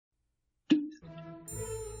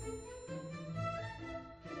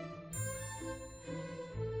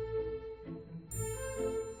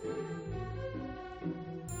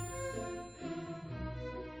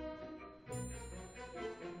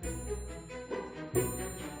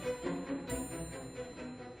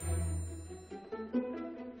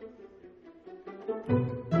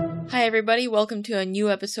Hi everybody, welcome to a new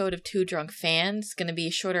episode of Two Drunk Fans. It's going to be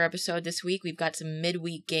a shorter episode this week. We've got some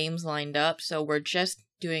midweek games lined up, so we're just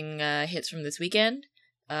doing hits from this weekend.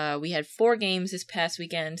 We had 4 games this past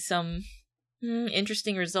weekend, some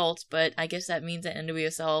interesting results, but I guess that means that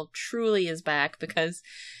NWSL truly is back because,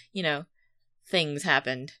 things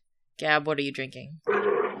happened. Gab, what are you drinking?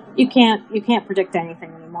 You can't predict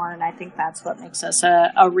anything anymore, and I think that's what makes us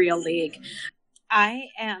a real league. I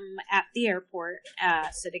am at the airport,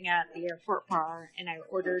 sitting at the airport bar, and I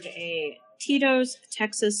ordered a Tito's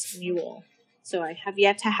Texas Mule. So I have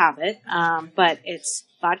yet to have it, but it's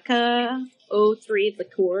vodka, 03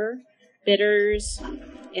 liqueur, bitters,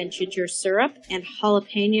 and ginger syrup, and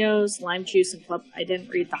jalapenos, lime juice, and club. I didn't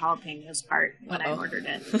read the jalapenos part when I ordered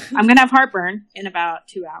it. I'm going to have heartburn in about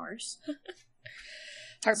 2 hours.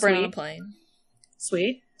 Heartburn on a plane.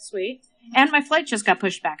 Sweet. And my flight just got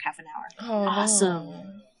pushed back half an hour. Oh, awesome. No.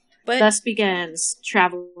 But thus begins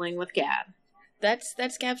traveling with Gab. That's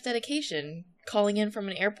Gab's dedication, calling in from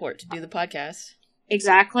an airport to do the podcast.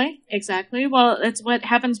 Exactly. Well, it's what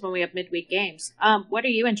happens when we have midweek games. What are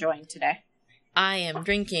you enjoying today? I am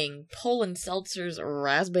drinking Poland Seltzer's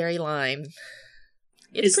Raspberry Lime.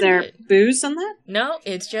 Is there booze in that? No,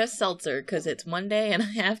 it's just seltzer, because it's Monday and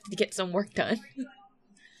I have to get some work done.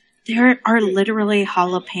 There are literally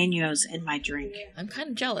jalapenos in my drink. I'm kind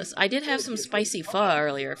of jealous. I did have some spicy pho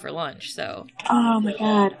earlier for lunch, so. Oh my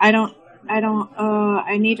god.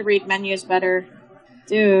 I need to read menus better.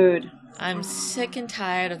 Dude. I'm sick and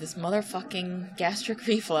tired of this motherfucking gastric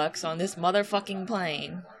reflux on this motherfucking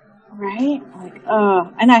plane. Right?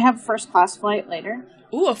 And I have a first class flight later.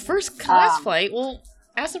 Ooh, a first class flight? Well,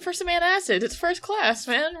 ask them for some antacid. It's first class,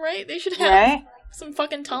 man, right? They should have some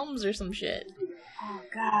fucking Tums or some shit. Oh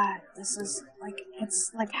god, this is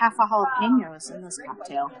it's like half a jalapenos in this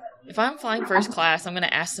cocktail. If I'm flying first class, I'm gonna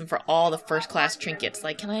ask them for all the first class trinkets.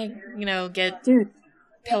 Like, can I, get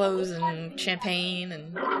pillows and champagne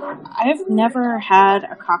and... I've never had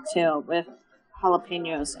a cocktail with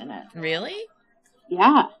jalapenos in it. Really?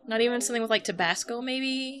 Yeah. Not even something with Tabasco,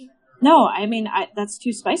 maybe? No, I mean, that's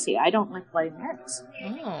too spicy. I don't like Bloody Marys.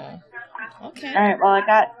 Oh. Okay. Alright, well, I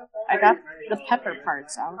got the pepper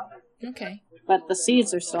parts out. Okay. But the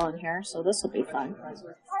seeds are still in here, so this will be fun.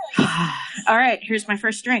 Alright, here's my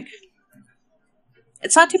first drink.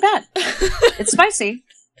 It's not too bad. It's spicy.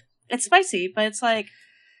 But it's like,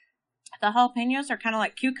 the jalapenos are kind of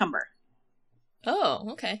like cucumber.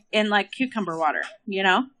 Oh, okay. In like cucumber water,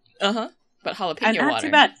 Uh-huh. But jalapeno water.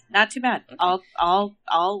 Not too bad. Okay.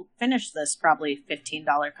 I'll finish this probably $15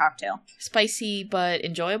 cocktail. Spicy but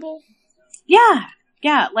enjoyable?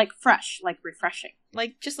 Yeah, like fresh, like refreshing.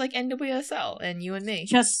 Just like NWSL and you and me.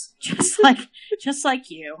 Just like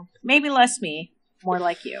you. Maybe less me, more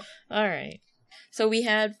like you. All right. So we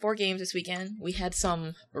had 4 games this weekend. We had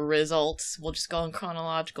some results. We'll just go in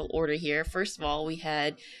chronological order here. First of all, we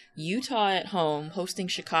had Utah at home hosting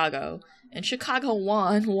Chicago, and Chicago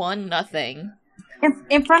won 1-0.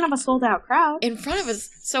 In front of a sold-out crowd. In front of us.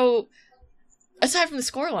 So, aside from the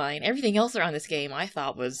scoreline, everything else around this game I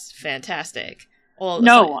thought was fantastic. Well,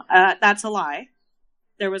 no, that's a lie.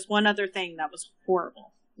 There was one other thing that was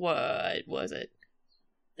horrible. What was it?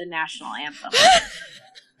 The national anthem.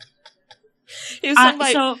 It was sung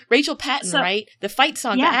by Rachel Patton, right? The fight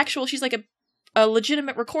song. Yeah. The actual, she's like a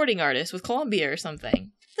legitimate recording artist with Columbia or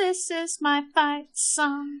something. This is my fight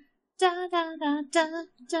song. Da, da, da, da,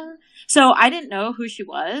 da. So I didn't know who she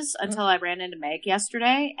was until I ran into Meg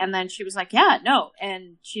yesterday. And then she was like, yeah, no.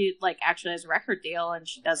 And she actually has a record deal and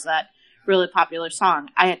she does that really popular song.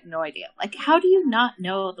 I had no idea. How do you not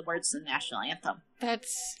know the words to the national anthem?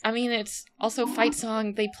 It's also fight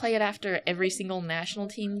song. They play it after every single national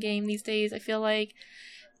team game these days, I feel like.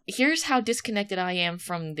 Here's how disconnected I am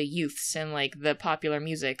from the youths and, the popular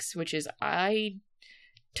musics, which is I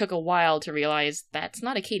took a while to realize that's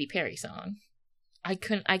not a Katy Perry song. I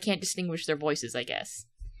can't distinguish their voices, I guess.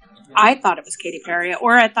 I thought it was Katy Perry,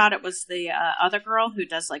 or I thought it was the other girl who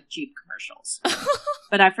does Jeep commercials.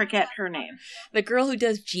 But I forget her name. The girl who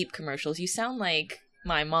does Jeep commercials. You sound like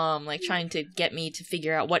my mom, trying to get me to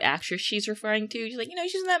figure out what actress she's referring to. She's like,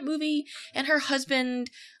 she's in that movie, and her husband,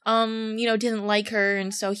 didn't like her,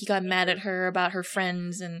 and so he got mad at her about her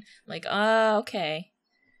friends, and okay.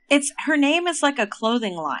 Her name is like a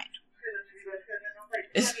clothing line.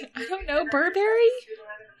 I don't know, Burberry?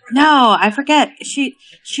 No, I forget.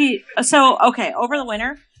 Over the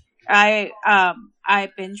winter, I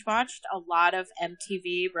binge watched a lot of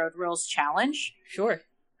MTV Road Rules Challenge. Sure.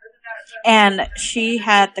 And she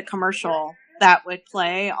had the commercial that would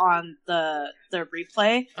play on the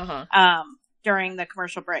replay during the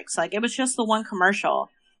commercial breaks. It was just the one commercial.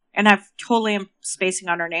 And I totally am spacing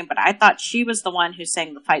on her name, but I thought she was the one who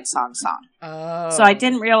sang the fight song. Oh. So I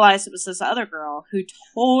didn't realize it was this other girl who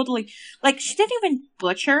totally, like, she didn't even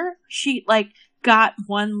butcher. She, like, got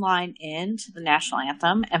one line into the national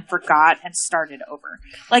anthem and forgot and started over.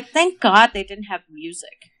 Like, thank God they didn't have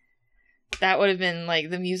music. That would have been, like,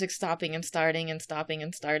 the music stopping and starting and stopping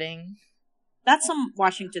and starting. That's some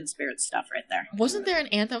Washington Spirit stuff right there. Wasn't there an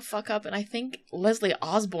anthem fuck up? And I think Leslie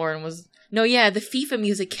Osborne was... No, yeah, the FIFA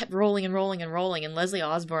music kept rolling and rolling and rolling, and Leslie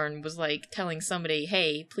Osborne was, like, telling somebody,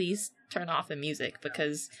 hey, please turn off the music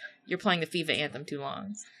because you're playing the FIFA anthem too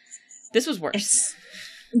long. This was worse.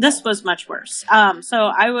 This was much worse.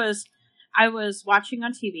 So I was watching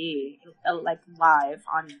on TV, like, live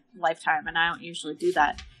on Lifetime, and I don't usually do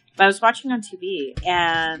that. But I was watching on TV,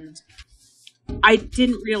 and I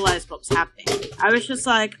didn't realize what was happening. I was just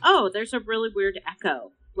like, oh, there's a really weird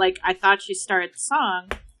echo. Like, I thought she started the song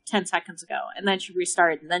 10 seconds ago, and then she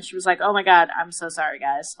restarted, and then she was like, oh my God, I'm so sorry,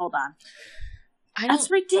 guys. Hold on.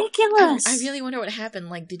 That's ridiculous. I really wonder what happened.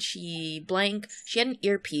 Like, did she blank? She had an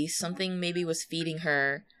earpiece. Something maybe was feeding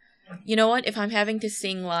her. You know what? If I'm having to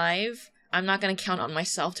sing live, I'm not going to count on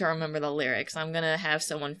myself to remember the lyrics. I'm going to have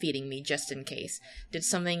someone feeding me just in case. Did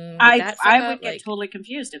something I would get totally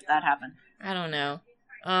confused if that happened. I don't know.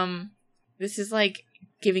 This is like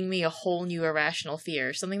giving me a whole new irrational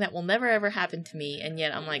fear. Something that will never ever happen to me, and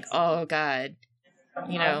yet I'm like, oh God.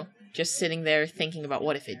 You know, just sitting there thinking about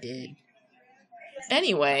what if it did.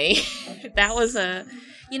 Anyway, that was a...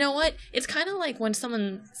 You know what? It's kind of like when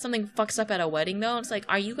something fucks up at a wedding, though. It's like,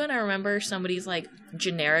 are you going to remember somebody's, like,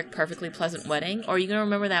 generic, perfectly pleasant wedding? Or are you going to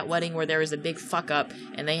remember that wedding where there was a big fuck-up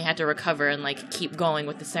and they had to recover and, like, keep going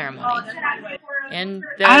with the ceremony? And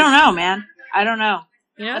I don't know, man. I don't know.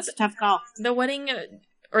 You know, that's a tough call. The wedding,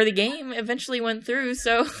 or the game, eventually went through,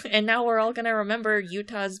 so... And now we're all going to remember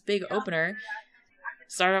Utah's big opener.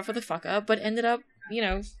 Started off with a fuck-up, but ended up, you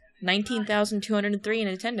know... 19,203 in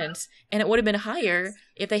attendance, and it would have been higher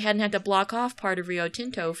if they hadn't had to block off part of Rio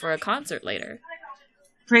Tinto for a concert later.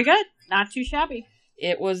 Pretty good. Not too shabby.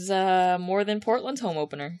 It was more than Portland's home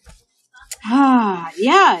opener.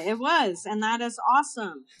 Yeah, it was, and that is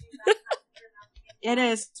awesome. It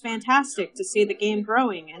is fantastic to see the game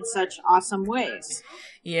growing in such awesome ways.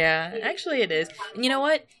 Yeah, actually it is. And you know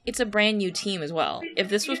what? It's a brand new team as well. If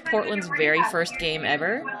this was Portland's very first game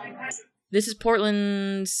ever... This is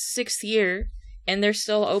Portland's 6th year, and they're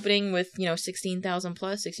still opening with, 16,000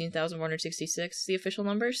 plus, 16,166 the official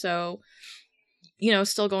number, so,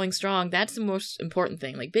 still going strong. That's the most important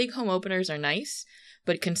thing. Like, big home openers are nice,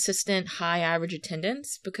 but consistent, high average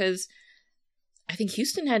attendance, because I think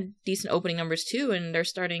Houston had decent opening numbers too, and they're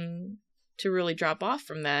starting to really drop off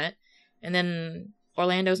from that. And then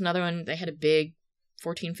Orlando's another one. They had a big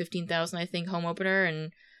 14,000, 15,000, I think, home opener,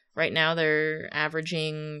 and right now they're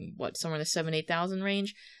averaging, somewhere in the 7,000, 8,000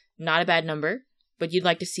 range. Not a bad number, but you'd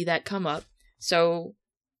like to see that come up. So,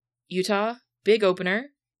 Utah, big opener,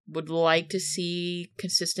 would like to see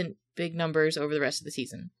consistent big numbers over the rest of the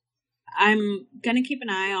season. I'm going to keep an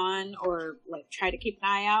eye on, or try to keep an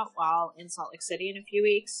eye out while in Salt Lake City in a few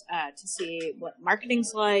weeks to see what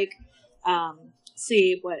marketing's like,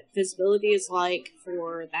 see what visibility is like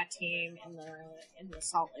for that team in the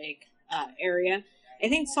Salt Lake area. I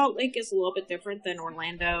think Salt Lake is a little bit different than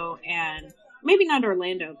Orlando, and maybe not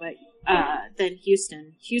Orlando, but than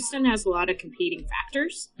Houston. Houston has a lot of competing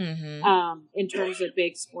factors in terms of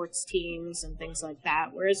big sports teams and things like that,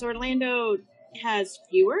 whereas Orlando has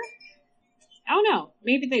fewer. I don't know.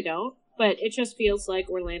 Maybe they don't, but it just feels like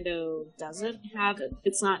Orlando doesn't have it.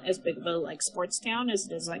 It's not as big of a sports town as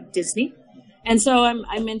it is like Disney, and so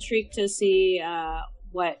I'm intrigued to see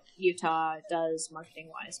what Utah does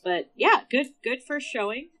marketing wise. But yeah, good first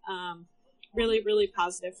showing. Really, really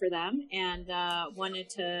positive for them, and wanted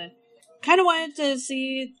to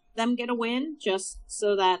see them get a win just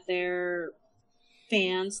so that their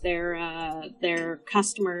fans, their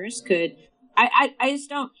customers could. I just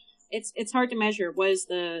don't. It's hard to measure. What is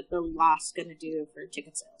the loss going to do for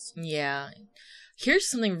ticket sales? Yeah. Here's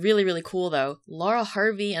something really, really cool though. Laura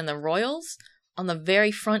Harvey and the Royals on the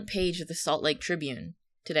very front page of the Salt Lake Tribune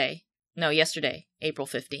yesterday, April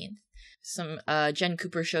 15th. Jen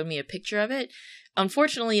Cooper showed me a picture of it.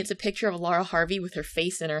 Unfortunately, it's a picture of Laura Harvey with her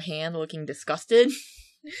face in her hand looking disgusted.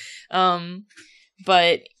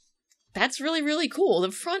 But that's really, really cool.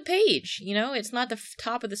 The front page, it's not the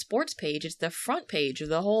top of the sports page. It's the front page of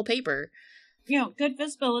the whole paper. Good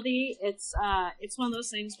visibility. It's one of those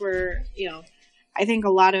things where, I think a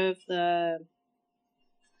lot of the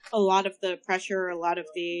pressure, a lot of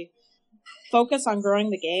the focus on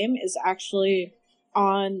growing the game is actually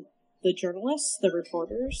on the journalists, the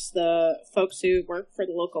reporters, the folks who work for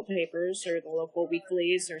the local papers or the local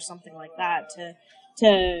weeklies or something like that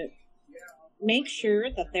to make sure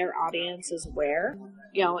that their audience is aware.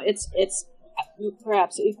 It's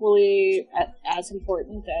perhaps equally as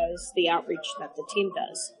important as the outreach that the team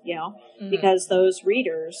does, because those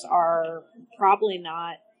readers are probably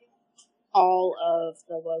not all of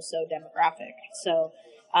the WOSO demographic. So,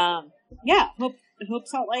 hope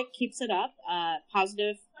Salt Lake keeps it up.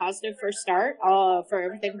 Positive first start for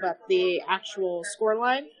everything but the actual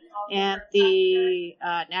scoreline and the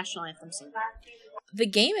national anthem scene. The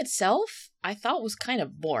game itself, I thought, was kind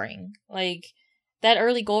of boring. Like, that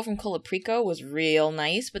early goal from Colaprico was real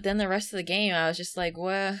nice, but then the rest of the game, I was just like,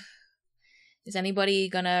 well, is anybody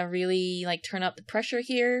gonna really, like, turn up the pressure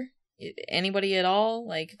here? Anybody at all?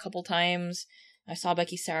 Like, a couple times, I saw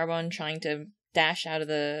Becky Sarabon trying to dash out of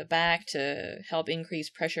the back to help increase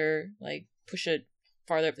pressure, like, push it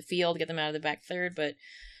farther up the field, get them out of the back third, but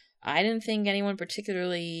I didn't think anyone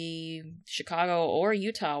particularly Chicago or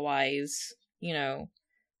Utah-wise,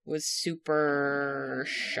 was super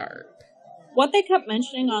sharp. What they kept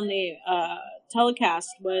mentioning on the telecast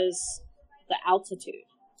was the altitude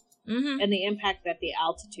and the impact that the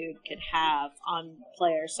altitude could have on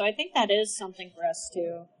players. So I think that is something for us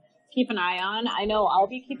to keep an eye on. I know I'll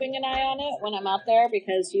be keeping an eye on it when I'm out there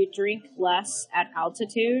because you drink less at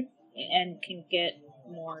altitude and can get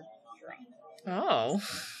more drunk. Oh,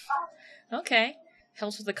 okay.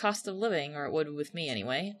 Helps with the cost of living, or it would with me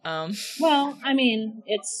anyway. Well, I mean,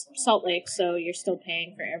 it's Salt Lake, so you're still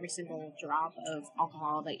paying for every single drop of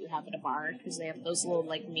alcohol that you have at a bar because they have those little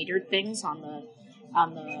like metered things on the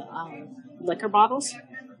liquor bottles.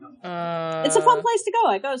 It's a fun place to go.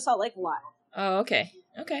 I go to Salt Lake a lot. Oh, okay.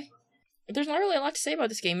 There's not really a lot to say about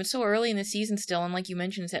this game. It's so early in the season still, and like you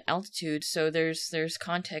mentioned, it's at altitude, so there's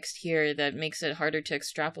context here that makes it harder to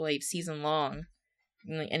extrapolate season long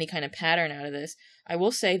any kind of pattern out of this. I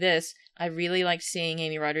will say this, I really liked seeing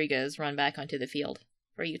Amy Rodriguez run back onto the field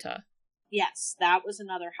for Utah. Yes, that was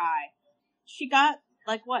another high. She got,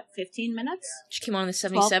 15 minutes? She came on the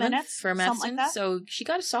 77th for Madison, like so she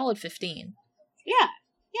got a solid 15. Yeah.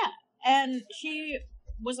 And she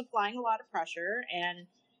was applying a lot of pressure, and,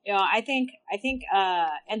 I think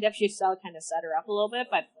NWSL kind of set her up a little bit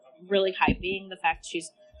by really hyping the fact she's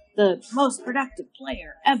the most productive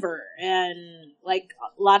player ever, and a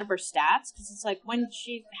lot of her stats, because it's when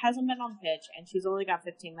she hasn't been on the pitch and she's only got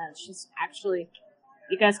 15 minutes, she's actually,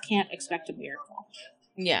 you guys can't expect a miracle.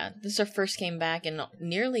 Yeah, this is her first game back in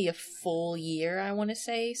nearly a full year, I want to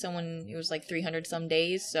say. It was 300 some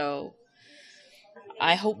days, so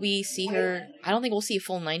I hope we see her. I don't think we'll see a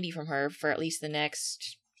full 90 from her for at least the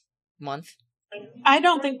next month. I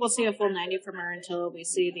don't think we'll see a full 90 from her until we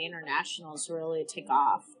see the internationals really take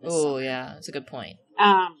off. Oh, yeah, that's a good point.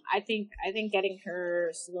 I think getting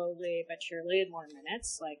her slowly but surely in more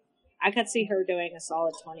minutes, I could see her doing a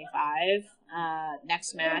solid 25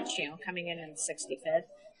 next match, coming in the 65th.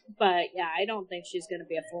 But yeah, I don't think she's going to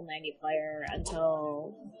be a full 90 player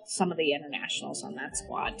until some of the internationals on that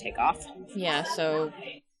squad take off. Yeah, so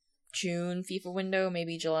June FIFA window,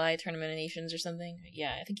 maybe July Tournament of Nations or something.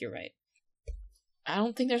 Yeah, I think you're right. I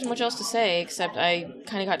don't think there's much else to say, except I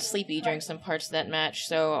kind of got sleepy during some parts of that match,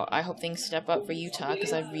 so I hope things step up for Utah,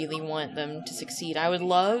 because I really want them to succeed. I would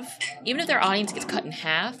love, even if their audience gets cut in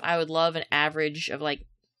half, I would love an average of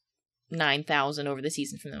 9,000 over the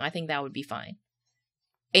season from them. I think that would be fine.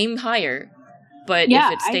 Aim higher, but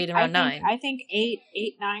if it stayed around 9. I think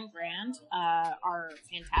 9 grand are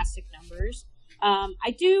fantastic numbers.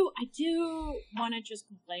 I do want to just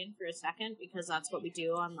complain for a second, because that's what we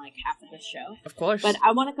do on half of the show. Of course. But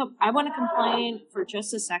I want to complain for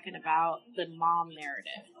just a second about the mom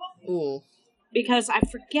narrative. Ooh. Because I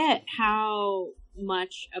forget how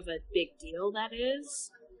much of a big deal that is.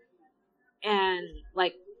 And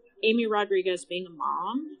Amy Rodriguez being a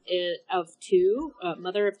mom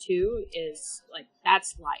mother of two is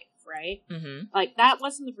that's life, right? Mm-hmm. That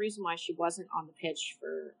wasn't the reason why she wasn't on the pitch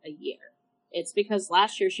for a year. It's because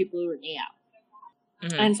last year she blew her knee out.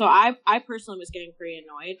 Mm-hmm. And so I personally was getting pretty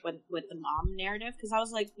annoyed with the mom narrative, because I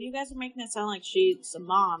was like, you guys are making it sound like she's a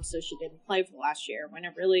mom, so she didn't play for last year, when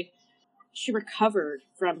it really, she recovered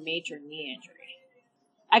from major knee injury.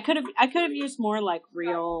 I could have used more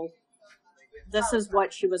real, this is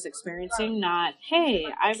what she was experiencing, not, hey,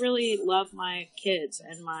 I really love my kids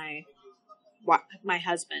and my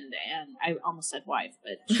husband, and I almost said wife,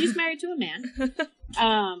 but she's married to a man.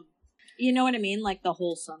 You know what I mean? The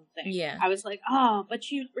wholesome thing. Yeah. I was like, oh, but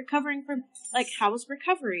she's recovering from, how was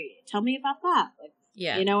recovery? Tell me about that.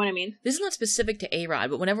 Yeah. You know what I mean? This is not specific to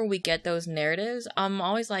A-Rod, but whenever we get those narratives, I'm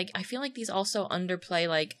always I feel like these also underplay,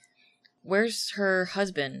 where's her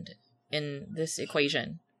husband in this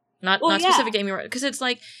equation? Not yeah. specific to Amy, because it's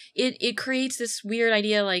like it creates this weird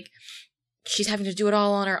idea like she's having to do it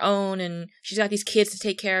all on her own, and she's got these kids to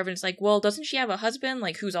take care of, and it's like, well, doesn't she have a husband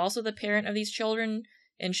like who's also the parent of these children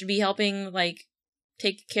and should be helping like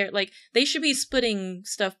take care, like they should be splitting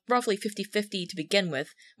stuff roughly 50-50 to begin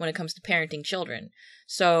with when it comes to parenting children.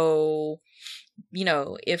 So, you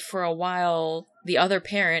know, if for a while the other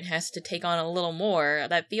parent has to take on a little more,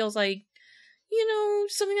 that feels like, you know,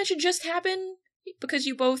 something that should just happen because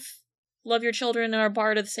you both love your children and are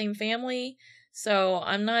part of the same family. So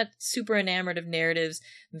I'm not super enamored of narratives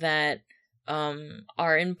that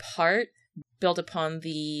are in part built upon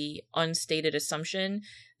the unstated assumption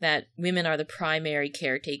that women are the primary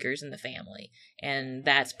caretakers in the family, and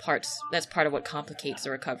that's part of what complicates the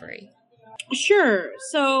recovery. Sure.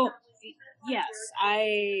 So yes,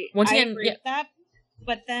 I agree with that.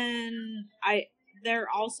 But then there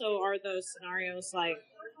also are those scenarios like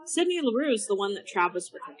Sydney LaRue is the one that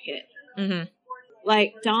travels with her kid. Mm-hmm.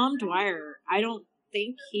 Like Dom Dwyer, I don't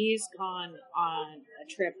think he's gone on a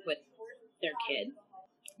trip with their kid.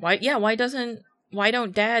 Why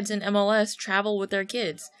don't dads in MLS travel with their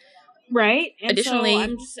kids? Right. And additionally, so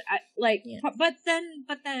I'm just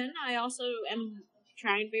but then I also am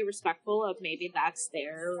trying to be respectful of maybe that's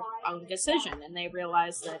their own decision, and they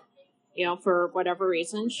realize that, you know, for whatever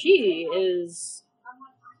reason, she is,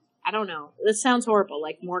 I don't know, this sounds horrible,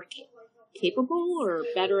 like more capable or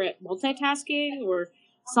better at multitasking or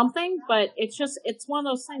something, but it's one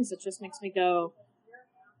of those things that just makes me go,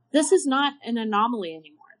 this is not an anomaly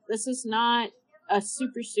anymore. This is not a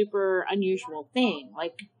super, super unusual thing.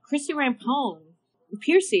 Like, Chrissy Rampone,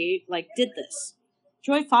 Piercy, like, did this.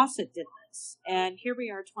 Joy Fawcett did this. And here we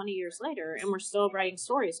are 20 years later, and we're still writing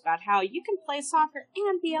stories about how you can play soccer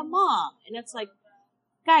and be a mom. And it's like,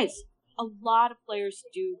 guys, a lot of players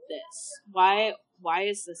do this. Why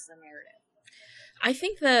is this the narrative? I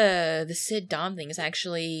think the Sid Dom thing is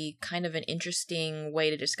actually kind of an interesting way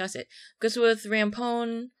to discuss it. Because with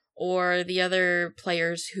Rampone or the other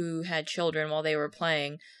players who had children while they were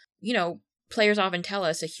playing, you know, players often tell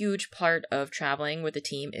us a huge part of traveling with the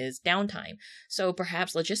team is downtime. So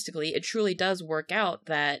perhaps logistically, it truly does work out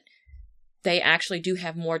that they actually do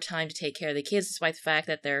have more time to take care of the kids, despite the fact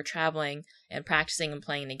that they're traveling and practicing and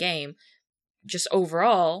playing the game. Just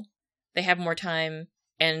overall, they have more time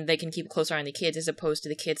and they can keep a closer eye on the kids, as opposed to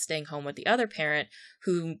the kids staying home with the other parent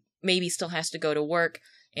who maybe still has to go to work.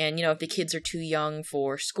 And, you know, if the kids are too young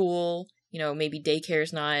for school, you know, maybe daycare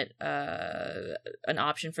is not an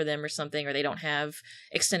option for them or something, or they don't have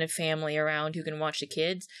extended family around who can watch the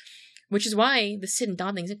kids. Which is why the Sid and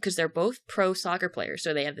Dom things, because they're both pro soccer players,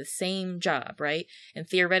 so they have the same job, right? And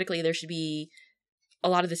theoretically, there should be a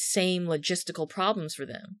lot of the same logistical problems for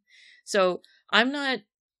them. So I'm not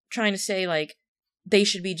trying to say, like, they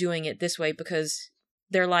should be doing it this way because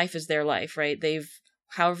their life is their life, right?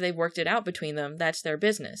 However they've worked it out between them, that's their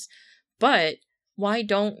business. But why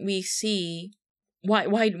don't we see why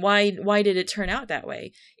did it turn out that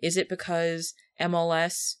way? Is it because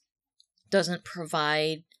MLS doesn't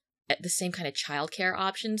provide the same kind of childcare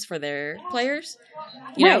options for their players?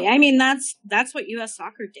 You know? I mean, that's what U.S.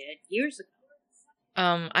 Soccer did years ago.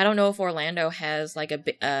 I don't know if Orlando has like a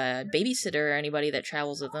babysitter or anybody that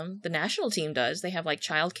travels with them. The national team does. They have like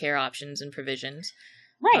childcare options and provisions.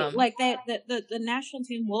 Right, like the national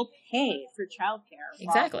team will pay for childcare.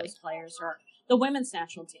 Exactly. While those players are, the women's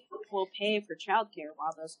national team will pay for childcare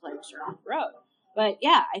while those players are on the road. But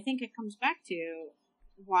yeah, I think it comes back to,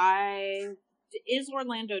 why is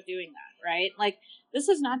Orlando doing that? Right, like, this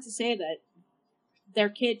is not to say that their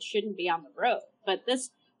kids shouldn't be on the road, but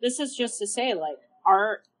this is just to say, like,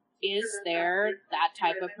 is there that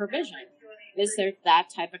type of provision? Is there that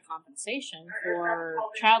type of compensation for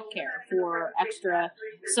childcare, for extra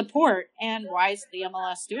support? And why is the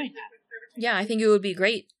MLS doing that? Yeah, I think it would be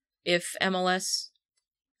great if MLS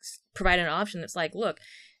provided an option that's like, look,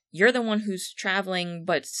 you're the one who's traveling,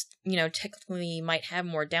 but, you know, technically might have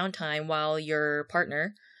more downtime while your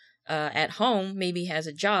partner at home maybe has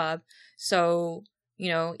a job. So, you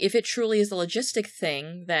know, if it truly is the logistic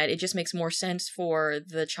thing, that it just makes more sense for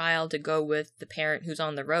the child to go with the parent who's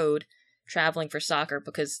on the road traveling for soccer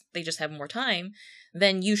because they just have more time,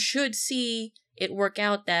 then you should see it work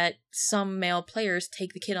out that some male players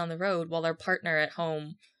take the kid on the road while their partner at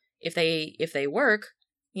home, if they work,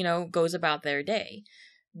 you know, goes about their day.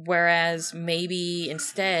 Whereas maybe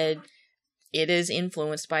instead it is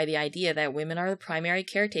influenced by the idea that women are the primary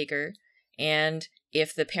caretaker, and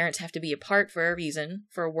if the parents have to be apart for a reason,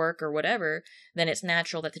 for work or whatever, then it's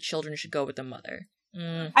natural that the children should go with the mother.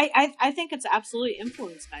 I think it's absolutely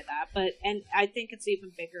influenced by that, and I think it's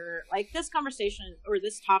even bigger. Like, this conversation or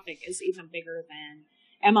this topic is even bigger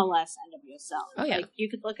than MLS, NWSL. Oh yeah, like, you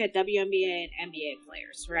could look at WNBA and NBA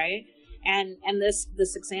players, right? And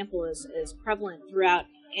this example is prevalent throughout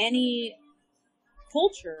any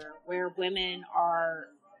culture where women are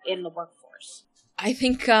in the workforce. I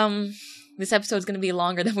think this episode is going to be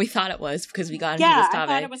longer than we thought it was because we got into this topic. I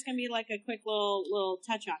thought it was going to be like a quick little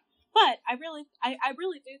touch on. But I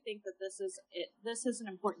really do think that this is an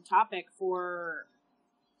important topic for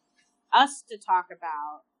us to talk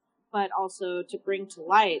about, but also to bring to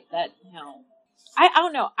light that, you know, I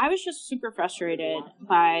don't know. I was just super frustrated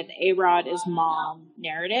by the A-Rod is mom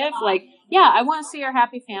narrative. Like, yeah, I want to see her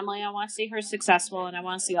happy family. I want to see her successful, and I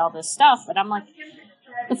want to see all this stuff. But I'm like,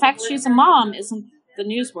 the fact she's a mom isn't the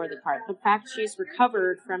newsworthy part. The fact she's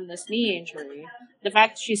recovered from this knee injury, the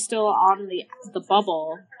fact she's still on the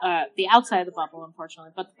bubble, the outside of the bubble,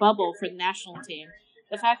 unfortunately, but the bubble for the national team,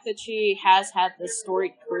 the fact that she has had this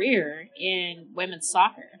storied career in women's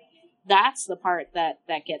soccer, that's the part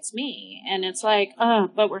that gets me. And it's like,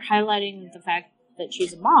 but we're highlighting the fact that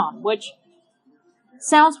she's a mom, which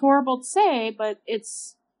sounds horrible to say, but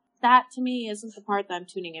that to me isn't the part that I'm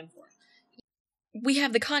tuning in for. We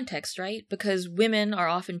have the context, right? Because women are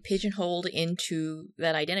often pigeonholed into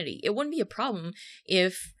that identity. It wouldn't be a problem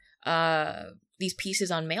if these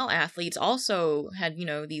pieces on male athletes also had, you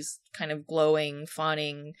know, these kind of glowing,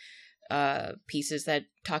 fawning pieces that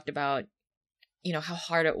talked about, you know, how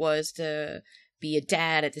hard it was to be a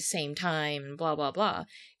dad at the same time and blah, blah, blah.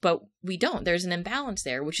 But we don't. There's an imbalance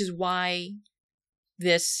there, which is why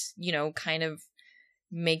this, you know, kind of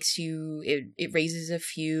makes you, it raises a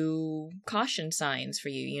few caution signs for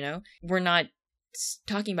you, you know? We're not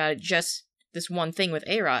talking about it just this one thing with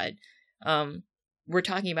A-Rod. We're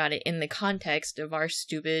talking about it in the context of our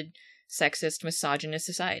stupid, sexist, misogynist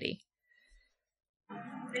society.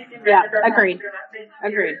 Yeah, agreed.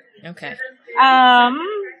 Okay.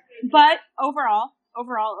 But overall,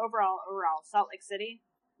 Salt Lake City,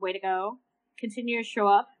 way to go. Continue to show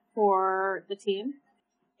up for the team.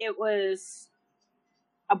 It was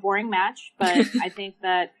a boring match, but I think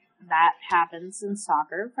that happens in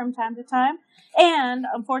soccer from time to time. And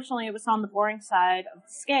unfortunately, it was on the boring side of the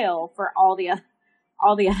scale for all the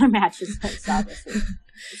other matches that I saw this week.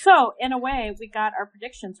 So, in a way, we got our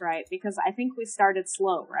predictions right because I think we started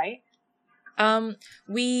slow, right?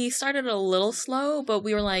 We started a little slow, but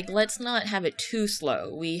we were like, let's not have it too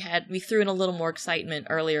slow. We threw in a little more excitement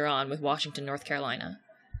earlier on with Washington, North Carolina.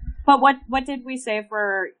 But what did we say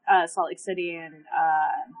for Salt Lake City and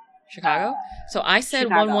Chicago? So I said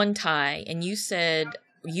Chicago. 1-1 tie, and you said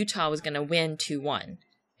Utah was going to win 2-1.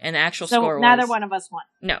 And the actual so score was... neither one of us won.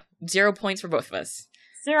 No, 0 points for both of us.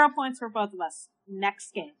 0 points for both of us.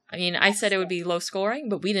 Next game. I mean, I said it would be low scoring,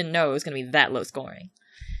 but we didn't know it was going to be that low scoring.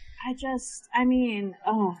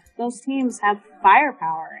 Those teams have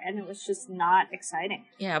firepower, and it was just not exciting.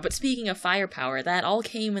 Yeah, but speaking of firepower, that all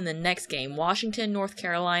came in the next game. Washington, North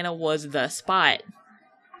Carolina was the spot.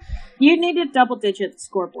 You needed double-digit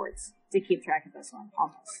scoreboards to keep track of this one,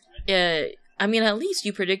 almost. I mean, at least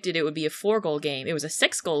you predicted it would be a 4-goal game. It was a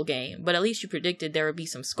 6-goal game, but at least you predicted there would be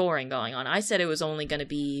some scoring going on. I said it was only going to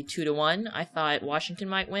be 2-1. I thought Washington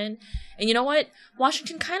might win. And you know what?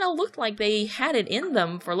 Washington kind of looked like they had it in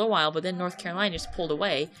them for a little while, but then North Carolina just pulled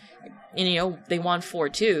away. And, you know, they won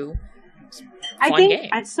 4-2.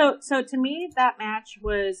 Game. So to me, that match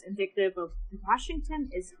was indicative of Washington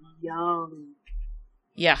is young.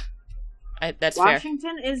 Yeah. That's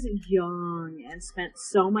Washington fair. is young and spent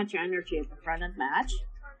so much energy at the front of the match.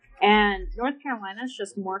 And North Carolina is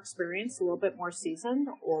just more experienced, a little bit more seasoned,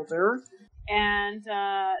 older, and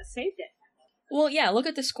saved it. Well, yeah, look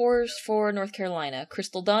at the scores for North Carolina.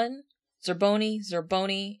 Crystal Dunn,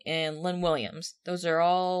 Zerboni, and Lynn Williams. Those are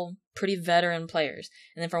all pretty veteran players.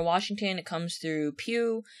 And then for Washington, it comes through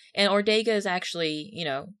Pugh. And Ortega is actually, you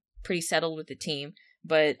know, pretty settled with the team.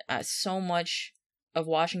 But so much of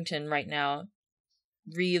Washington right now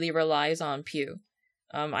really relies on Pugh.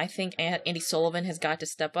 I think Andy Sullivan has got to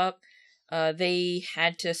step up. They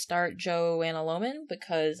had to start Joanna Lohman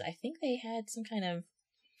because I think they had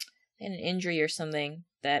an injury or something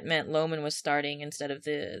that meant Lohman was starting instead of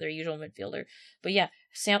their usual midfielder. But yeah,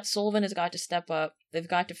 Sullivan has got to step up. They've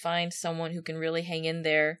got to find someone who can really hang in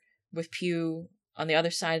there with Pugh on the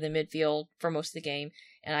other side of the midfield for most of the game.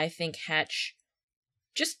 And I think Hatch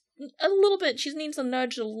just a little bit. She needs to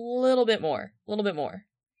nudge a little bit more.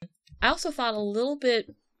 I also thought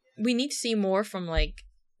we need to see more from, like,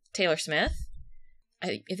 Taylor Smith.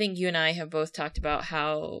 I think you and I have both talked about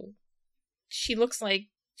how she looks like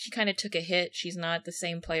she kind of took a hit. She's not the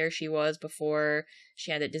same player she was before she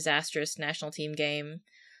had that disastrous national team game.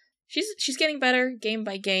 She's getting better game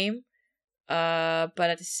by game. But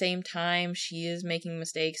at the same time, she is making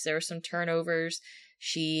mistakes. There are some turnovers.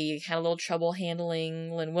 She had a little trouble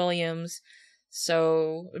handling Lynn Williams.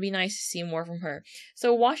 So it'd be nice to see more from her.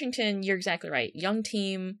 So Washington, you're exactly right. Young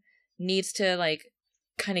team needs to, like,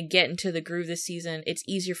 kind of get into the groove this season. It's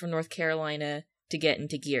easier for North Carolina to get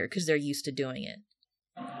into gear because they're used to doing it.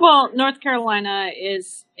 Well, North Carolina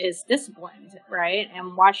is disciplined, right?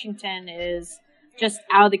 And Washington is just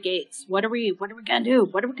out of the gates. What are we gonna do?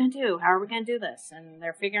 What are we gonna do? How are we gonna do this? And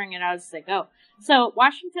they're figuring it out as they go. So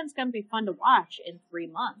Washington's gonna be fun to watch in 3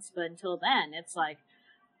 months, but until then, it's like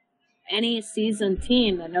any seasoned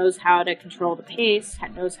team that knows how to control the pace,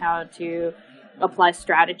 knows how to apply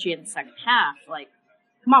strategy in the second half. Like,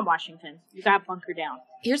 come on, Washington, you got to bunker down.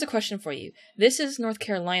 Here's a question for you. This is North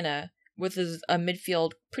Carolina with a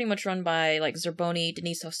midfield pretty much run by, like, Zerboni,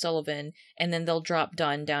 Denise O'Sullivan, and then they'll drop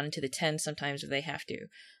Dunn down into the 10 sometimes if they have to.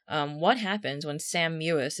 What happens when Sam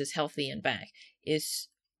Mewis is healthy and back? Is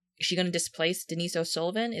she going to displace Denise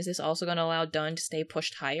O'Sullivan? Is this also going to allow Dunn to stay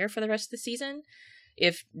pushed higher for the rest of the season?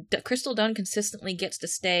 If Crystal Dunn consistently gets to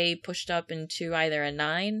stay pushed up into either a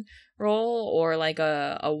 9 role or like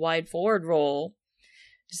a wide forward role,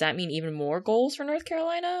 does that mean even more goals for North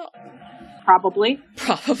Carolina? Probably.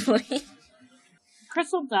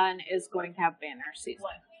 Crystal Dunn is going to have banner season.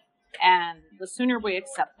 And the sooner we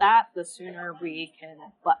accept that, the sooner we can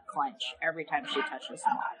butt clench every time she touches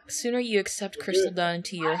the ball. The sooner you accept Crystal Dunn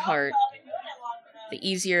to your heart, the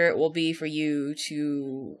easier it will be for you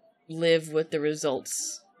to live with the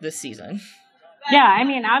results this season. Yeah, I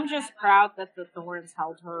mean, I'm just proud that the Thorns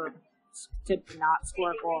held her to not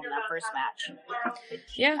score a goal in that first match.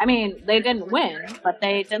 Yeah. I mean, they didn't win, but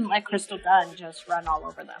they didn't let Crystal Dunn just run all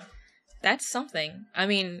over them. That's something. I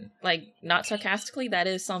mean, like, not sarcastically, that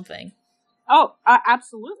is something. Oh,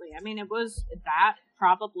 absolutely. I mean, that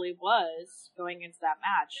probably was, going into that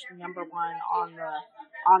match, number one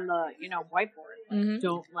on the whiteboard. Mm-hmm.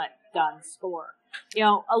 Don't let Dunn score.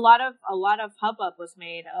 A lot of hubbub was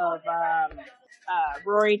made of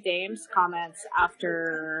Rory Dame's comments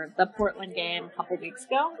after the Portland game a couple weeks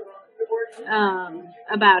ago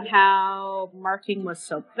about how marking was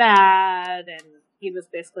so bad, and he was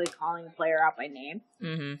basically calling a player out by name.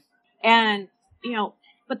 Mm-hmm. And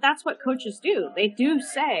but that's what coaches do. They do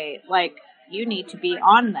say, like, you need to be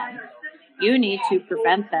on them. You need to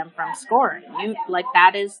prevent them from scoring.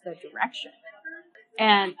 That is the direction.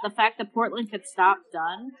 And the fact that Portland could stop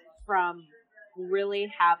Dunn from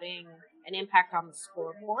really having an impact on the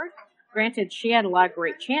scoreboard. Granted, she had a lot of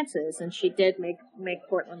great chances, and she did make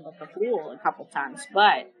Portland look a fool a couple times,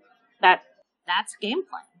 but that's game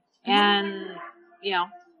plan. And,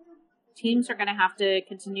 teams are going to have to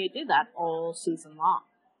continue to do that all season long.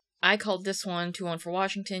 I called this one 2-1 for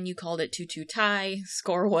Washington. You called it 2-2 tie.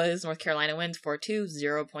 Score was North Carolina wins 4-2.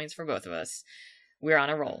 0 points for both of us. We're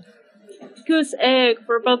on a roll. Goose egg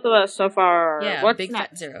for both of us so far. Yeah, what's big next?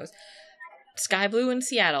 fat zeros. Sky Blue and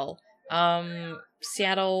Seattle.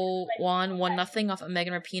 Seattle won 1-0 off a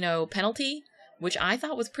Megan Rapinoe penalty, which I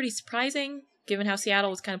thought was pretty surprising, given how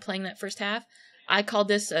Seattle was kind of playing that first half. I called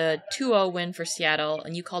this a 2-0 win for Seattle,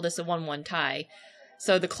 and you called this a 1-1 tie.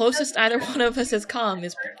 So the closest either one of us has come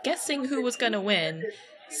is guessing who was going to win.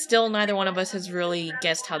 Still, neither one of us has really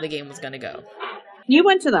guessed how the game was going to go. You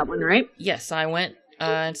went to that one, right? Yes, I went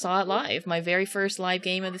and saw it live. My very first live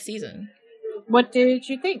game of the season. What did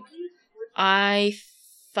you think? I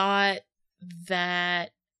thought that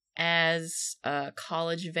as a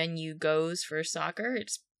college venue goes for soccer,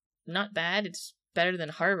 it's not bad. It's better than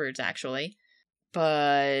Harvard's, actually.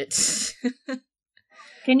 But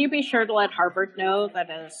can you be sure to let Harvard know that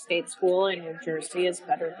a state school in New Jersey is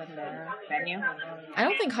better than their venue? I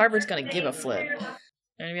don't think Harvard's going to give a flip.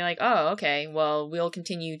 They're going to be like, oh, okay, well, we'll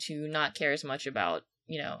continue to not care as much about,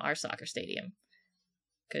 our soccer stadium.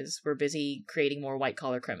 Because we're busy creating more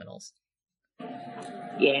white-collar criminals.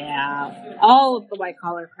 Yeah. All the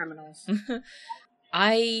white-collar criminals.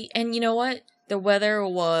 And you know what? The weather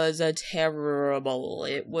was terrible.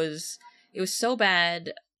 It was so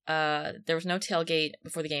bad. There was no tailgate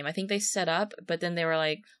before the game. I think they set up, but then they were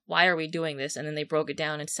like, why are we doing this? And then they broke it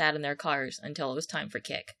down and sat in their cars until it was time for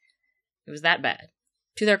kick. It was that bad.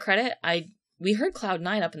 To their credit, we heard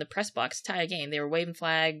Cloud9 up in the press box tie a game. They were waving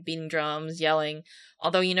flag, beating drums, yelling.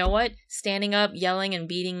 Although, you know what? Standing up, yelling, and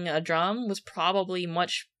beating a drum was probably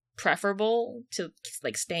much preferable to,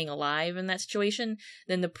 like, staying alive in that situation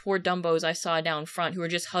than the poor Dumbos I saw down front who were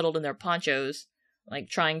just huddled in their ponchos, like,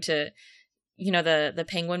 trying to... the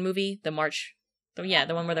Penguin movie, the March The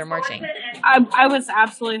one where they're marching. I was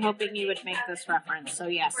absolutely hoping you would make this reference, so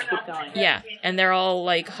yes, keep going. Yeah, and they're all,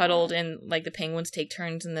 like, huddled, and, like, the penguins take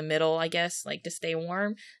turns in the middle, I guess, like, to stay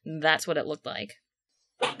warm. That's what it looked like.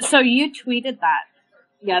 So you tweeted that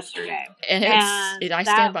yesterday. And I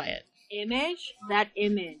stand by it. That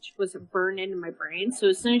image was burned into my brain, so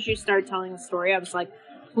as soon as you started telling the story, I was like,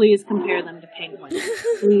 please compare them to penguins.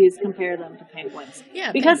 Please compare them to penguins.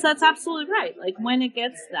 Yeah, because that's absolutely right. Like, when it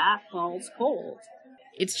gets that balls cold.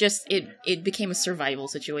 It's just, it became a survival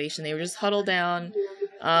situation. They were just huddled down.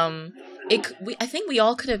 I think we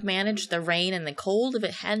all could have managed the rain and the cold if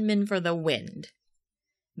it hadn't been for the wind.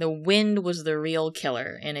 The wind was the real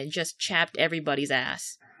killer, and it just chapped everybody's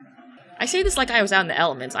ass. I say this like I was out in the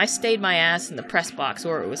elements. I stayed my ass in the press box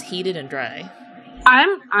where it was heated and dry.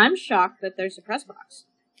 I'm shocked that there's a press box.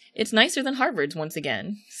 It's nicer than Harvard's once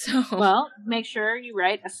again. So well, make sure you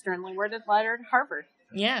write a sternly worded letter to Harvard.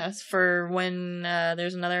 Yes, for when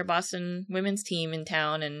there's another Boston women's team in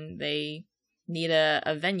town and they need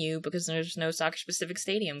a venue because there's no soccer-specific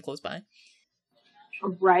stadium close by.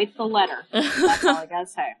 Write the letter. That's all I gotta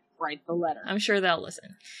say. Write the letter. I'm sure they'll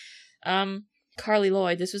listen. Carly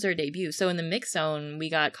Lloyd, this was her debut. So in the mix zone, we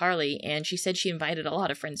got Carly, and she said she invited a lot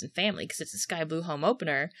of friends and family because it's a Sky Blue home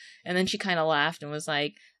opener. And then she kind of laughed and was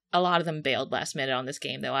like, a lot of them bailed last minute on this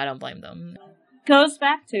game, though. I don't blame them. Goes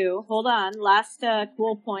back to, hold on, last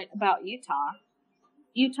cool point about Utah.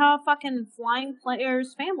 Utah fucking flying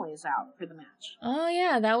players' families out for the match. Oh,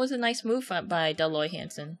 yeah, that was a nice move by Deloy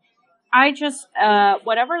Hansen. I just,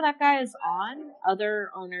 whatever that guy is on, other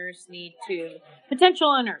owners need to, potential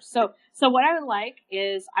owners. So what I would like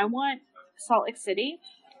is, I want Salt Lake City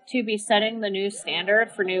to be setting the new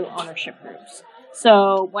standard for new ownership groups.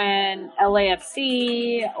 So when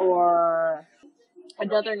LAFC or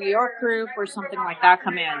another New York group or something like that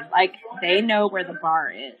come in, like, they know where the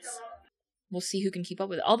bar is. We'll see who can keep up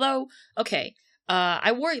with it. Although, okay,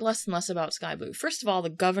 I worry less and less about Sky Blue. First of all, the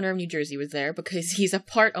governor of New Jersey was there because he's a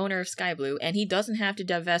part owner of Sky Blue, and he doesn't have to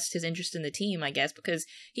divest his interest in the team, I guess, because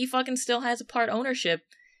he fucking still has a part ownership,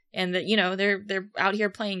 and that, you know, they're out here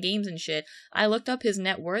playing games and shit. I looked up his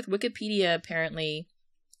net worth. Wikipedia apparently,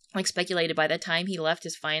 like, speculated by the time he left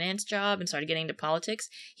his finance job and started getting into politics,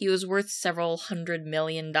 he was worth several $100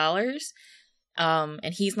 million.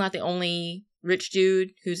 And he's not the only rich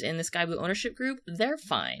dude who's in the Sky Blue ownership group. They're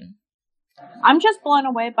fine. I'm just blown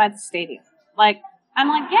away by the stadium. Like, I'm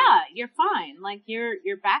like, yeah, you're fine. Like,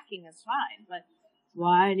 your backing is fine. But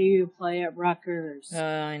why do you play at Rutgers?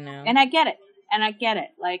 I know. And I get it.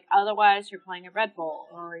 Like, otherwise you're playing at Red Bull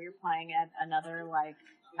or you're playing at another, like,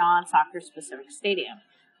 non-soccer specific stadium.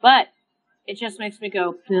 But it just makes me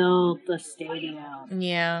go, build the stadium.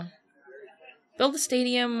 Yeah. Build the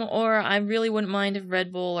stadium, or I really wouldn't mind if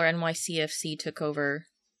Red Bull or NYCFC took over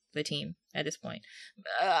the team at this point.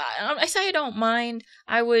 I say I don't mind.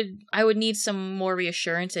 I would need some more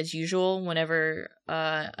reassurance as usual whenever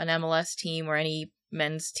an MLS team or any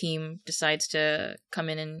men's team decides to come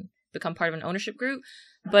in and become part of an ownership group.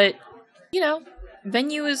 But, you know,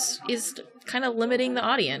 venue is kind of limiting the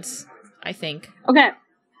audience, I think. Okay,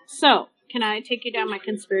 so can I take you down my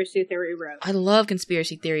conspiracy theory road? I love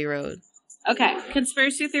conspiracy theory road. Okay,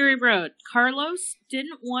 conspiracy theory road. Carlos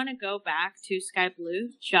didn't want to go back to Sky Blue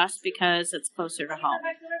just because it's closer to home.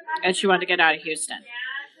 And she wanted to get out of Houston.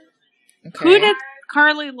 Okay. Who did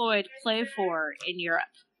Carly Lloyd play for in Europe?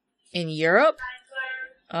 In Europe?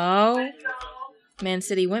 Oh, Man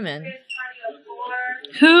City Women.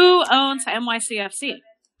 Who owns NYCFC?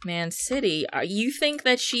 Man City. You think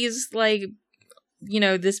that she's like, you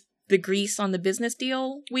know, the grease on the business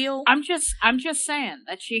deal wheel? I'm just saying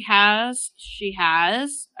that she has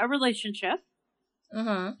a relationship.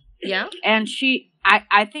 Uh-huh. Yeah. And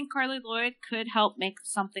I think Carly Lloyd could help make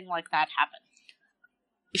something like that happen.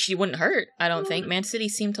 She wouldn't hurt, I don't think. Man City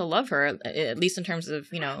seemed to love her, at least in terms of,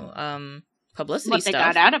 you know, publicity what stuff. What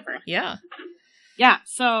they got out of her. Yeah. Yeah,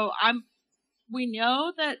 so we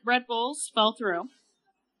know that Red Bulls fell through.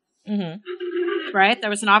 Mm-hmm. Right? There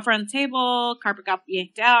was an offer on the table. Carpet got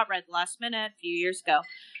yanked out right at the last minute a few years ago.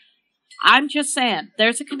 I'm just saying,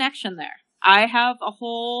 there's a connection there. I have a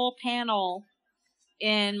whole panel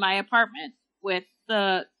in my apartment with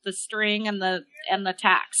the string and the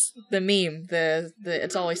tacks. The meme, the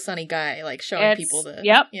It's Always Sunny guy, like showing people the...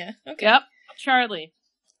 Yep. Yeah. Okay. Yep. Charlie.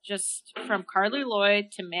 Just from Carly Lloyd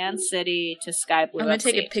to Man City to Sky Blue. I'm going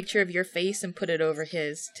to take a picture of your face and put it over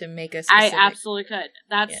his to make us specific. I absolutely could.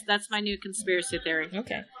 That's my new conspiracy theory.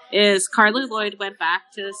 Okay. Is Carly Lloyd went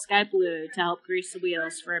back to Sky Blue to help grease the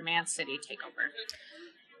wheels for a Man City takeover.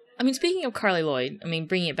 I mean, speaking of Carly Lloyd,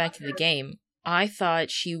 bringing it back to the game, I thought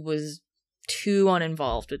she was too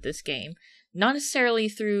uninvolved with this game. not entirely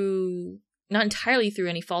through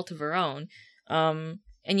any fault of her own. And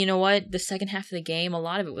you know what? The second half of the game, a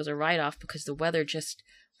lot of it was a write-off because the weather just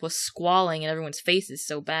was squalling and everyone's faces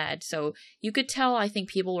so bad. So you could tell, I think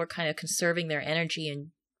people were kind of conserving their energy and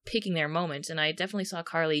picking their moments. And I definitely saw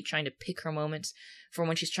Carly trying to pick her moments for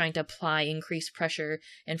when she's trying to apply increased pressure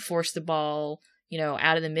and force the ball,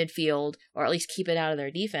 out of the midfield, or at least keep it out of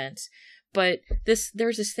their defense. But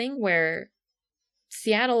there's this thing where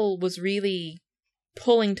Seattle was really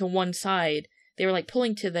pulling to one side. They were like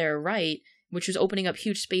pulling to their right, which was opening up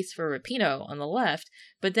huge space for Rapinoe on the left,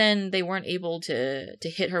 but then they weren't able to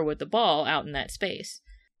hit her with the ball out in that space.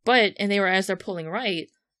 As they're pulling right,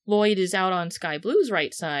 Lloyd is out on Sky Blue's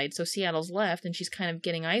right side, so Seattle's left, and she's kind of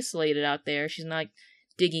getting isolated out there. She's not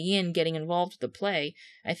digging in, getting involved with the play.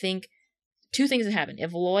 I think two things had happened.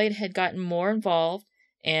 If Lloyd had gotten more involved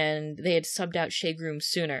and they had subbed out Shea Groom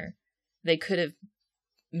sooner, they could have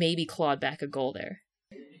maybe clawed back a goal there.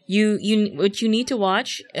 What you need to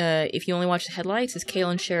watch, if you only watch the headlights, is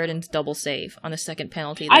Kaylin Sheridan's double save on the second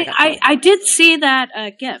penalty. I did see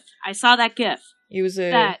that GIF. I saw that GIF. It was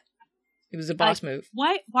a boss move.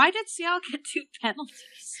 Why did Seattle get 2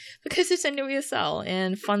 penalties? Because it's NWSL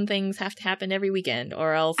and fun things have to happen every weekend,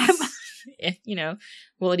 or else,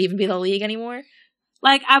 will it even be the league anymore?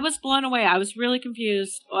 Like, I was blown away. I was really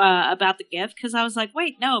confused about the GIF because I was like,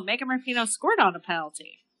 wait, no, Megan Rapinoe scored on a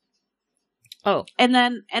penalty. Oh. And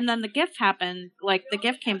then the GIF happened, like the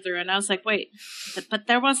GIF came through and I was like, wait, but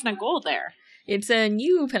there wasn't a goal there. It's a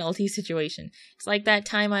new penalty situation. It's like that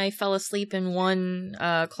time I fell asleep in one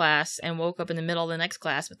class and woke up in the middle of the next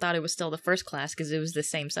class but thought it was still the first class because it was the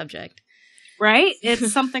same subject. Right?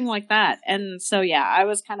 It's something like that. And so, yeah, I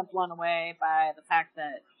was kind of blown away by the fact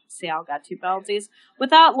that Seattle got 2 penalties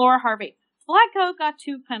without Laura Harvey. Flacco got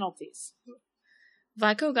 2 penalties.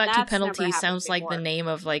 Flacco got 2 penalties sounds like the name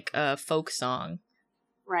of like a folk song.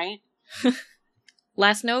 Right.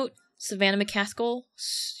 Last note, Savannah McCaskill.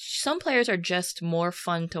 Some players are just more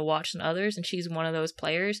fun to watch than others, and she's one of those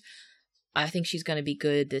players. I think she's going to be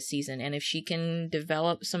good this season, and if she can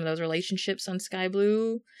develop some of those relationships on Sky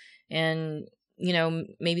Blue and,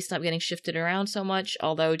 maybe stop getting shifted around so much,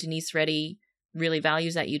 although Denise Reddy really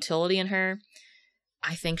values that utility in her,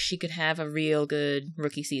 I think she could have a real good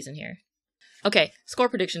rookie season here. Okay, score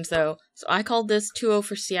predictions, though. So I called this 2-0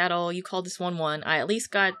 for Seattle. You called this 1-1. I at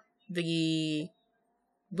least got the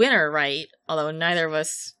winner right, although neither of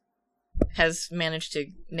us has managed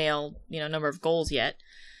to nail, number of goals yet.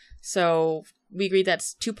 So we agreed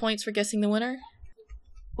that's 2 points for guessing the winner?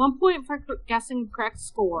 1 point for guessing the correct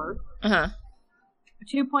score.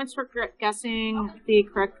 2 points for guessing the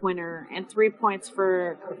correct winner, and 3 points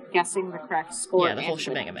for guessing the correct score. Yeah, the whole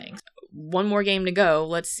shebang-a-bang. One more game to go.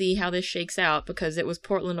 Let's see how this shakes out, because it was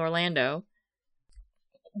Portland-Orlando.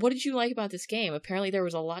 What did you like about this game? Apparently there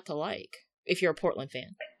was a lot to like, if you're a Portland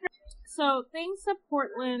fan. So, things that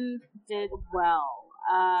Portland did well.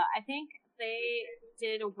 I think they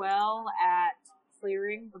did well at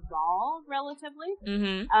clearing the ball, relatively.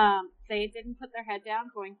 Mm-hmm. They didn't put their head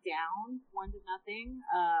down, going down 1-0,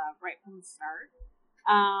 right from the start.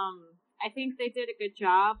 I think they did a good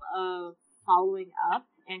job of following up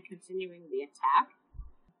and continuing the attack.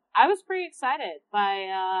 I was pretty excited by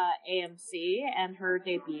AMC and her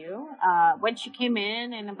debut. When she came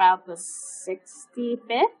in about the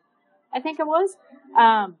 65th, I think it was,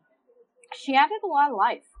 she added a lot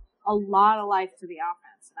of life to the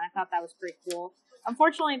offense, and I thought that was pretty cool.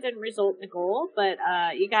 Unfortunately, it didn't result in a goal, but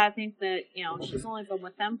you gotta think that, she's only been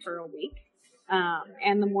with them for a week,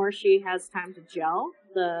 and the more she has time to gel,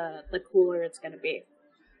 the cooler it's gonna be.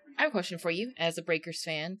 I have a question for you, as a Breakers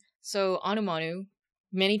fan. So, Anumanu,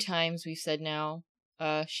 many times we've said now,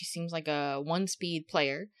 she seems like a one-speed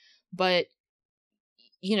player, but,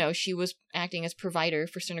 she was acting as provider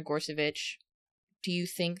for Srna Gorcevic. Do you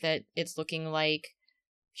think that it's looking like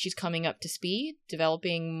she's coming up to speed,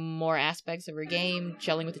 developing more aspects of her game,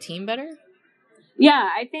 gelling with the team better? Yeah,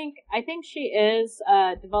 I think she is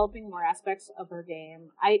developing more aspects of her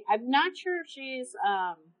game. I'm not sure if she's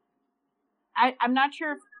I'm not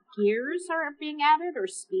sure if gears are being added or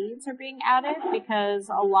speeds are being added, because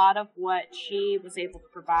a lot of what she was able to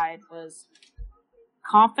provide was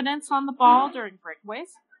confidence on the ball during breakaways.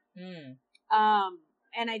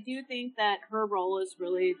 And I do think that her role is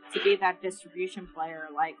really to be that distribution player.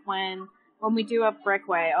 Like when we do a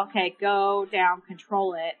breakaway, okay, go down,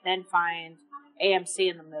 control it, then find AMC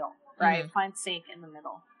in the middle, right? Find Sink in the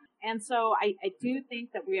middle. And so I do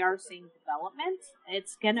think that we are seeing development.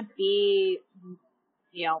 It's going to be,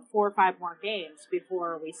 4 or 5 more games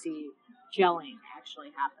before we see gelling actually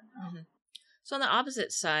happen. So on the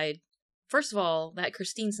opposite side, First of all, that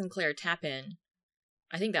Christine Sinclair tap-in,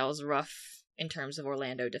 I think that was rough in terms of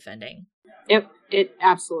Orlando defending. It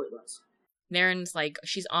absolutely was. Nairn's like,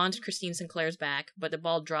 she's on to Christine Sinclair's back, but the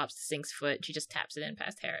ball drops to Sink's foot. She just taps it in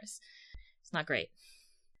past Harris. It's not great.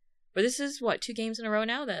 But this is, 2 games in a row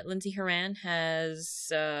now that Lindsey Horan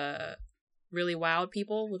has really wowed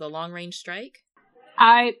people with a long-range strike?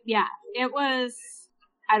 It was,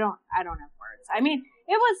 I don't have words. I mean,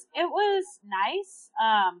 it was nice,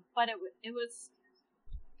 but it was...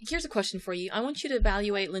 Here's a question for you. I want you to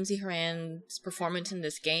evaluate Lindsey Horan's performance in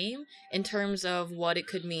this game in terms of what it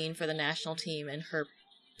could mean for the national team and her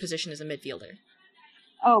position as a midfielder.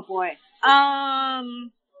 Oh, boy.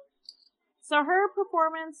 So her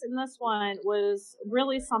performance in this one was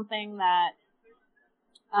really something that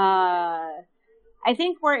I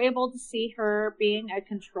think we're able to see her being a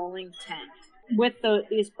controlling 10 with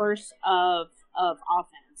these bursts of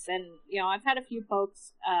offense. And, I've had a few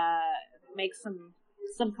folks make some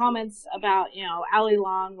comments about, Ali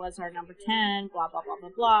Long was our number 10, blah, blah, blah, blah,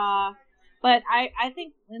 blah. But I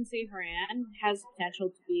think Lindsey Horan has potential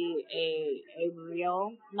to be a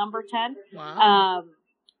real number 10. Wow.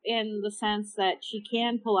 In the sense that she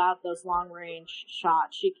can pull out those long range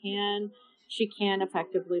shots. She can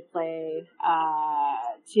effectively play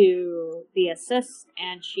to the assist,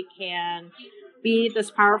 and she can be this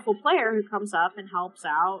powerful player who comes up and helps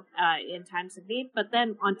out in times of need. But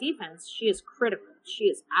then on defense, she is critical. She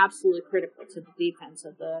is absolutely critical to the defense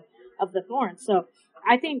of the Thorns. So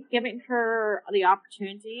I think giving her the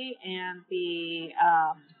opportunity and the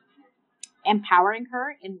empowering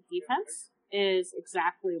her in defense is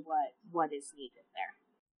exactly what is needed there.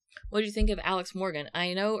 What did you think of Alex Morgan?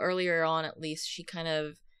 I know earlier on, at least, she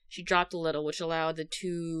dropped a little, which allowed the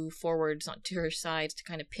 2 forwards to her sides to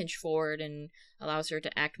kind of pinch forward and allows her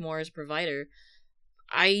to act more as a provider.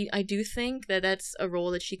 I do think that that's a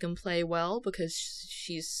role that she can play well because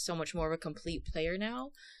she's so much more of a complete player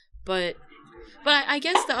now. But I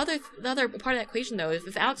guess the other part of that equation, though,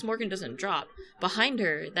 if Alex Morgan doesn't drop, behind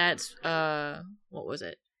her, that's, what was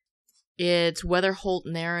it? It's Weatherholt,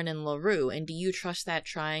 Nairn, and LaRue. And do you trust that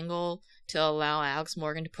triangle to allow Alex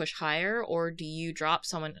Morgan to push higher? Or do you drop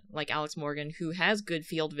someone like Alex Morgan who has good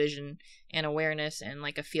field vision and awareness and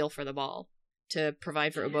like a feel for the ball to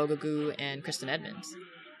provide for Obogagu and Kristen Edmonds?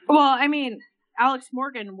 Well, I mean, Alex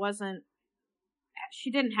Morgan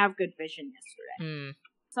she didn't have good vision yesterday.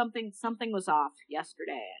 Something was off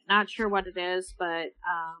yesterday. Not sure what it is, but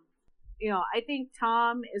I think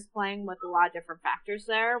Tom is playing with a lot of different factors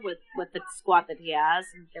there with the squad that he has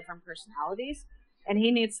and different personalities. And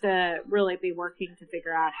he needs to really be working to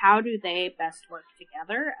figure out how do they best work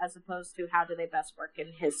together as opposed to how do they best work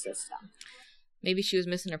in his system. Maybe she was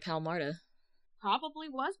missing her pal Marta. Probably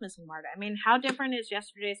was missing Marta. I mean, how different is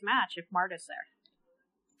yesterday's match if Marta's there?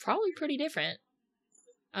 Probably pretty different.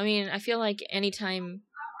 I mean, I feel like anytime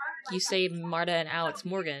you say Marta and Alex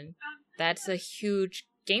Morgan, that's a huge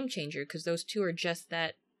game changer because those 2 are just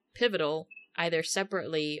that pivotal, either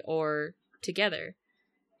separately or together.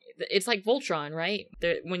 It's like Voltron, right?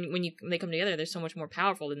 When they come together, they're so much more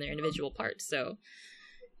powerful than their individual parts. So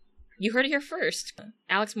you heard it here first.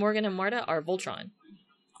 Alex Morgan and Marta are Voltron.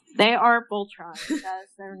 They are Voltron.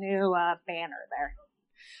 That's their new banner there.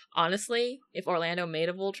 Honestly, if Orlando made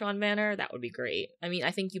a Voltron banner, that would be great. I mean,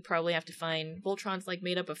 I think you probably have to find Voltron's like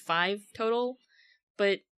made up of 5 total,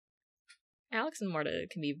 but Alex and Marta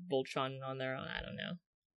can be Voltron on their own. I don't know.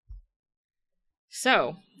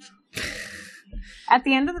 So, at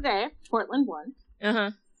the end of the day, Portland won.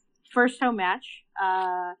 First home match.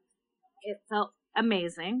 It felt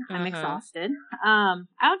amazing. I'm exhausted. I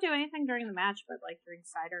don't do anything during the match but like drink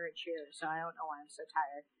cider and cheer, so I don't know why I'm so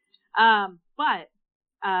tired. But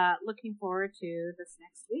looking forward to this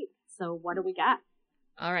next week. So what do we got?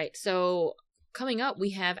 All right. So coming up,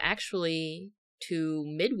 we have actually 2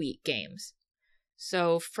 midweek games.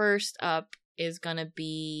 So first up is going to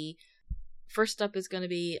be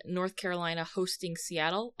North Carolina hosting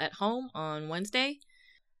Seattle at home on Wednesday.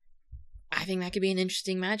 I think that could be an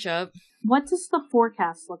interesting matchup. What does the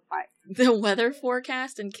forecast look like? The weather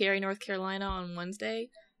forecast in Cary, North Carolina on Wednesday?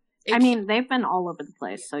 I mean, they've been all over the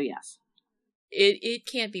place, so yes. It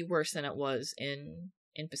can't be worse than it was in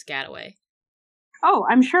Piscataway. Oh,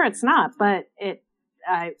 I'm sure it's not, but it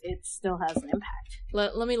still has an impact.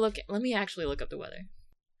 Let me actually look up the weather.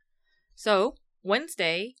 So,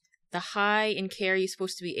 Wednesday, the high in Cary is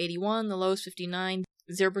supposed to be 81, the low is 59,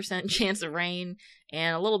 0% chance of rain,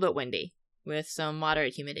 and a little bit windy, with some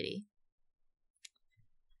moderate humidity.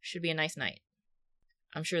 Should be a nice night.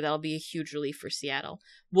 I'm sure that'll be a huge relief for Seattle.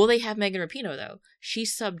 Will they have Megan Rapinoe, though? She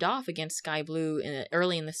subbed off against Sky Blue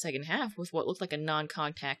early in the second half with what looked like a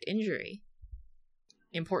non-contact injury.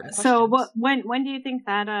 Important questions. So when do you think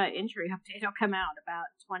that injury update will come out? About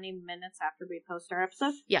 20 minutes after we post our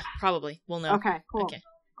episode? Yeah, probably. We'll know. Okay, cool. Okay.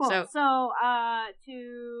 Cool. So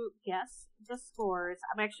to guess the scores,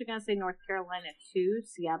 I'm actually going to say North Carolina 2,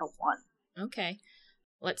 Seattle 1. Okay.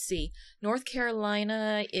 Let's see. North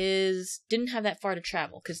Carolina didn't have that far to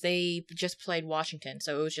travel because they just played Washington,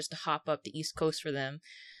 so it was just a hop up the East Coast for them.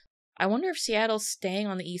 I wonder if Seattle's staying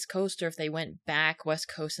on the East Coast or if they went back West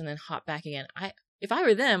Coast and then hop back again. If I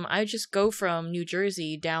were them, I'd just go from New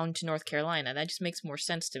Jersey down to North Carolina. That just makes more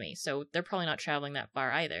sense to me. So they're probably not traveling that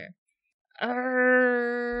far either.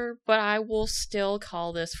 But I will still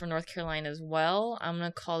call this for North Carolina as well. I'm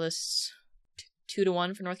gonna call this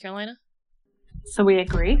 2-1 for North Carolina. So we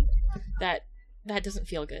agree. That doesn't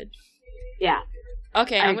feel good. Yeah.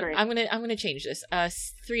 Okay, I agree. I'm gonna change this.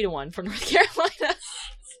 3-1 for North Carolina.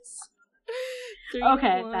 3-1.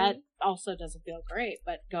 Okay, that also doesn't feel great,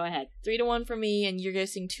 but go ahead. 3-1 for me, and you're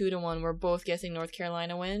guessing 2-1. We're both guessing North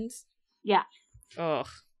Carolina wins. Yeah. Ugh.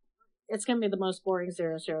 It's gonna be the most boring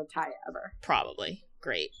 0-0 tie ever. Probably.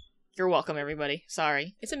 Great. You're welcome, everybody.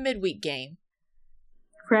 Sorry. It's a midweek game.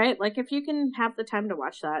 Right? Like, if you can have the time to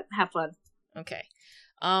watch that, have fun. Okay.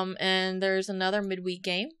 And there's another midweek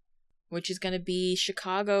game, which is going to be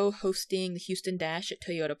Chicago hosting the Houston Dash at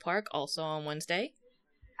Toyota Park, also on Wednesday.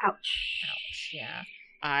 Ouch. Yeah.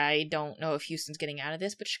 I don't know if Houston's getting out of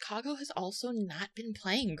this, but Chicago has also not been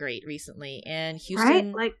playing great recently, and Houston...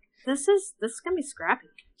 Right? Like, this is going to be scrappy.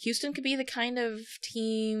 Houston could be the kind of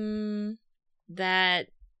team that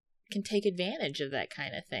can take advantage of that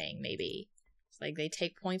kind of thing, maybe. It's like they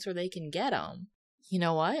take points where they can get them. You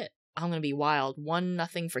know what? I'm going to be wild.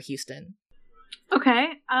 1-0 for Houston. Okay.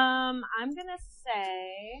 I'm going to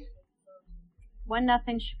say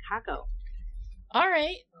 1-0 Chicago. All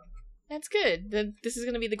right. That's good. This is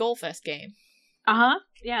going to be the Goal Fest game. Uh-huh.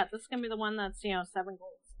 Yeah, this is going to be the one that's, 7 goals.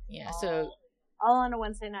 Yeah, so... All on a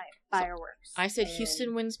Wednesday night. Fireworks. So I said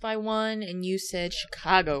Houston wins by 1, and you said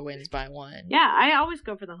Chicago wins by 1. Yeah, I always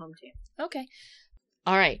go for the home team. Okay.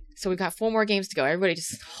 All right. So we've got 4 more games to go. Everybody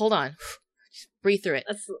just hold on. Just breathe through it.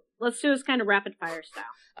 Let's do this kind of rapid fire style.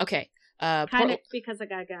 Okay. Kind of because I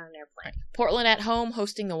gotta get on an airplane. Right. Portland at home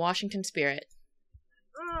hosting the Washington Spirit.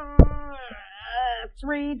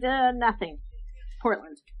 3-0.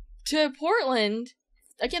 Portland. To Portland?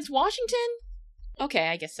 Against Washington? Okay,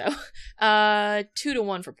 I guess so.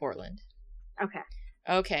 2-1 for Portland. Okay.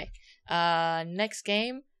 Next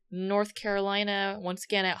game, North Carolina once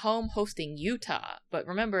again at home hosting Utah. But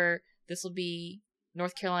remember, this will be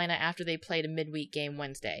North Carolina after they played a midweek game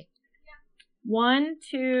Wednesday.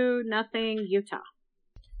 1-0 Utah.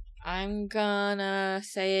 I'm gonna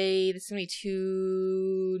say this is gonna be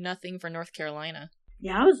 2-0 for North Carolina.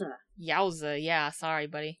 Yowza. Yeah, sorry,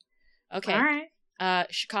 buddy. Okay. All right.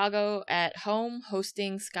 Chicago at home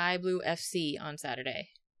hosting Sky Blue FC on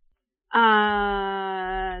Saturday.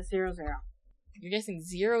 0-0. You're guessing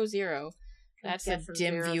 0-0. That's a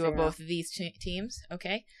dim 0-0. view of both of these teams.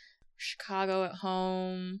 Okay. Chicago at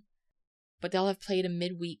home, but they'll have played a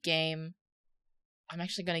midweek game. I'm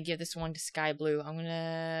actually going to give this one to Sky Blue. I'm going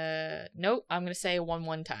to say a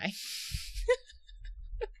 1-1 tie.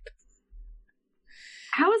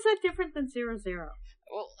 How is that different than 0-0?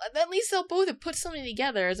 Well, at least they'll both have put something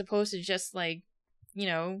together as opposed to just, sitting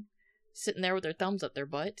there with their thumbs up their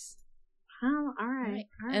butts. Oh, all right.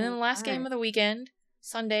 And then the last game of the weekend,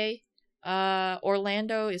 Sunday,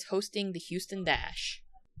 Orlando is hosting the Houston Dash.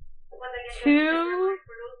 2-1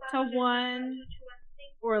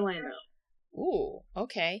 Orlando. Ooh,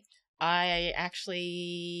 okay. I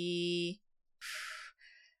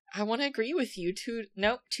want to agree with you.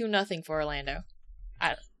 2-0 for Orlando.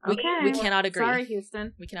 We cannot agree. Sorry,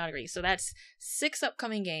 Houston. We cannot agree. So that's 6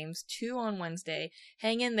 upcoming games, 2 on Wednesday.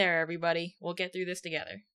 Hang in there, everybody. We'll get through this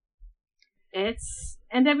together. It's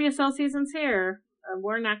NWSL season's here.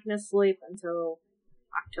 We're not going to sleep until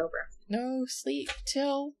October. No sleep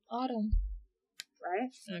till autumn. Right?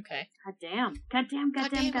 Okay. God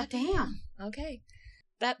damn. Okay.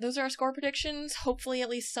 Those are our score predictions. Hopefully at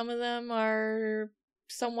least some of them are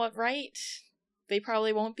somewhat right. They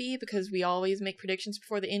probably won't be because we always make predictions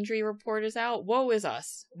before the injury report is out. Woe is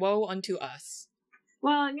us. Woe unto us.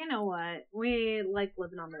 Well, you know what? We like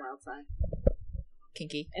living on the wild side.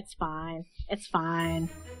 Kinky. It's fine.